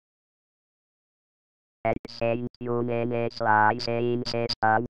Exchange unitizing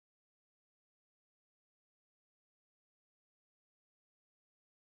system.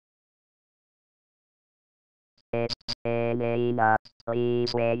 It's spinning up,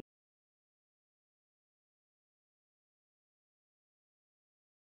 please wait.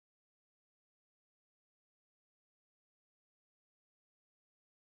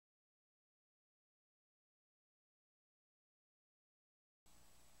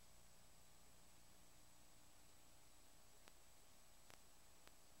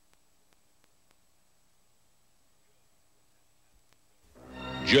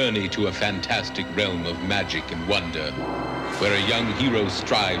 Journey to a fantastic realm of magic and wonder, where a young hero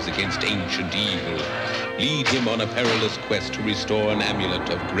strives against ancient evil. Lead him on a perilous quest to restore an amulet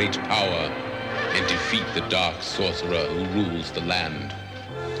of great power and defeat the dark sorcerer who rules the land.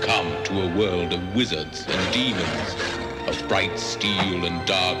 Come to a world of wizards and demons, of bright steel and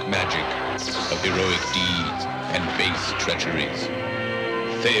dark magic, of heroic deeds and base treacheries.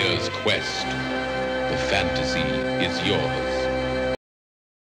 Thayer's Quest. The fantasy is yours.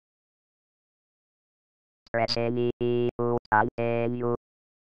 Press any key to continue.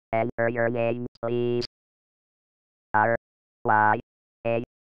 Enter your name, please. R-Y-A-N.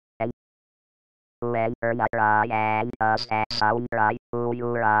 To enter the Ryan, does that sound right to you,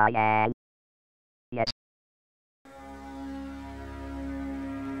 Ryan? Yes.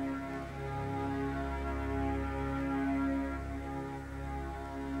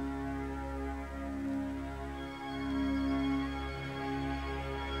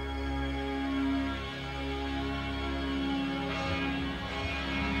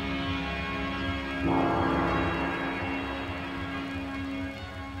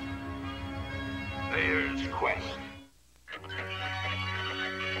 Thayer's Quest.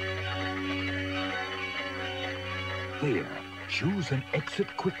 Thayer, choose an exit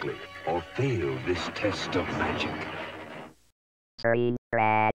quickly or fail this test of magic. Green,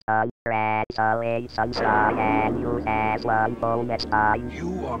 red, congratulations, Ryan. You have one bonus time.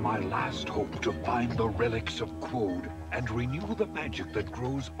 You are my last hope to find the relics of Quod and renew the magic that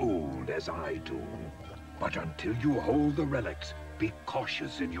grows old as I do. But until you hold the relics, be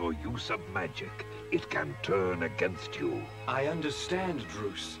cautious in your use of magic. It can turn against you. I understand,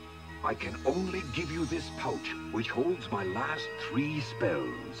 Druce. I can only give you this pouch, which holds my last 3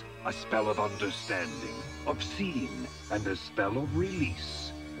 spells. A spell of understanding, of seeing, and a spell of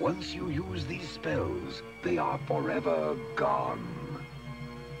release. Once you use these spells, they are forever gone.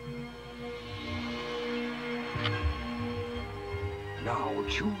 Now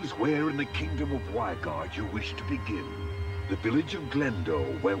choose where in the kingdom of Wygard you wish to begin. The village of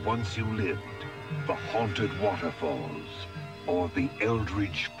Glendo, where once you lived. The haunted waterfalls. Or the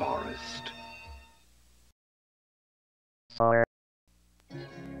Eldritch Forest. Four.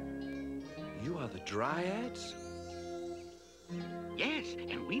 You are the Dryads? Yes,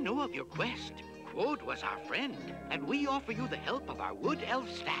 and we know of your quest. Quod was our friend, and we offer you the help of our wood elf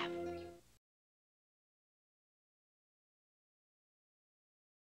staff.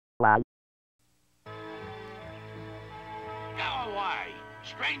 One. Go away.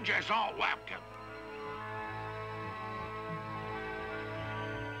 Strangers are welcome.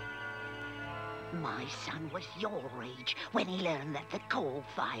 My son was your age when he learned that the coal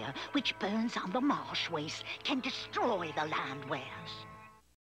fire, which burns on the marsh waste, can destroy the land wares.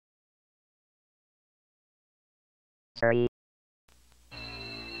 3.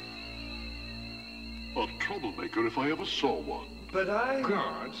 A troublemaker if I ever saw one. But I...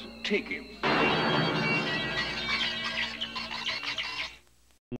 Guards, take him.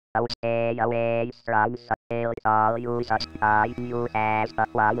 Don't stay away from Sunil, all you such time you have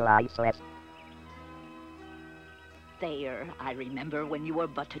but one life left. Thayer, I remember when you were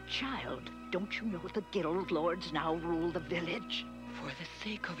but a child. Don't you know the guild lords now rule the village? For the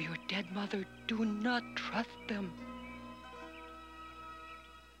sake of your dead mother, do not trust them.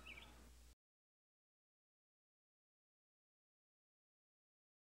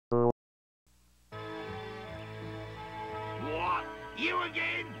 What? You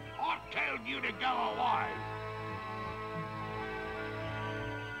again? I told you to go away.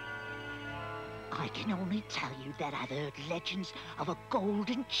 I can only tell you that I've heard legends of a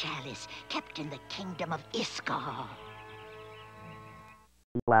golden chalice kept in the kingdom of Iskar.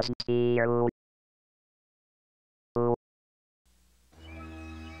 Was here.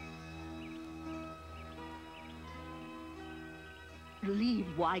 Leave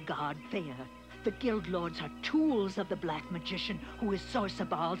Wygard, Thayer. The guild lords are tools of the black magician who is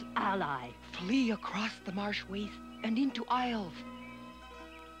Sorcebal's ally. Flee across the marsh waste and into Isles.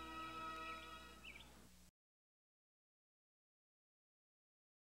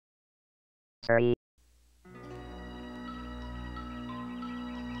 Three.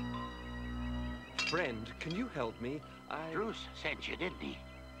 friend. Can you help me? Bruce sent you, didn't he?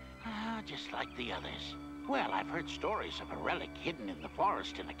 Just like the others. Well, I've heard stories of a relic hidden in the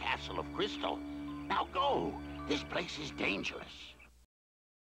forest in the Castle of Crystal. Now go! This place is dangerous.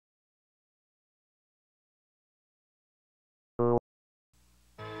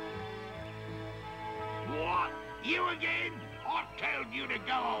 What? You again? I told you to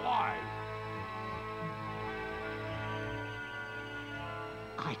go away.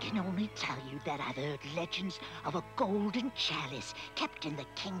 I can only tell you that I've heard legends of a golden chalice kept in the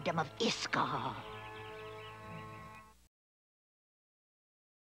kingdom of Iskar.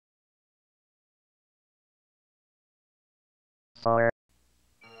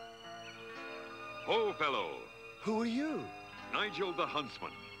 Ho, fellow. Who are you? Nigel the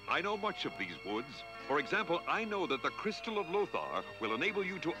Huntsman. I know much of these woods. For example, I know that the Crystal of Lothar will enable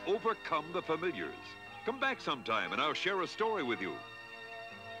you to overcome the familiars. Come back sometime and I'll share a story with you.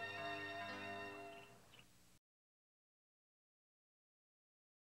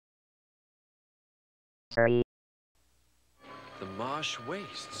 The Marsh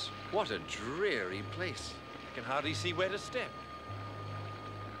Wastes. What a dreary place. I can hardly see where to step.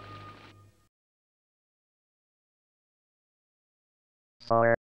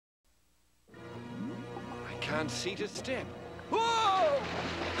 I can't see to step. Whoa!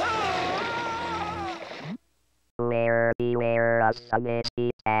 Beware of some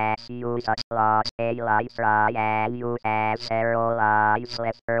misty statues such lost daylight try and you have several lives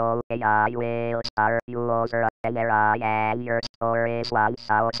left only I will start you over and your score is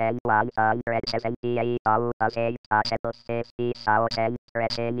 1,178 out of 8 possible 50,000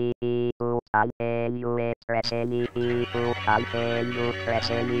 pressily to continue it pressily to continue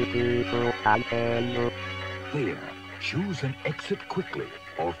pressily to continue. Thayer, choose an exit quickly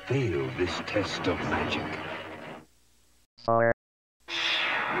or fail this test of magic.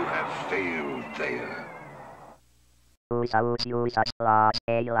 You have failed, Thayer. You such lost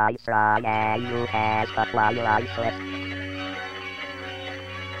daylight try and you have but 1 life left.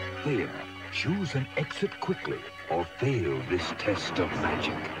 Thayer, choose an exit quickly or fail this test of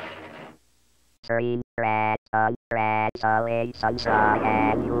magic. Congratulations,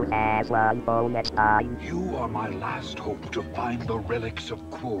 and you have 1 bonus time. You are my last hope to find the relics of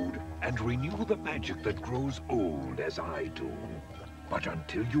Quode and renew the magic that grows old as I do. But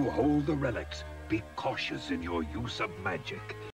until you hold the relics, be cautious in your use of magic.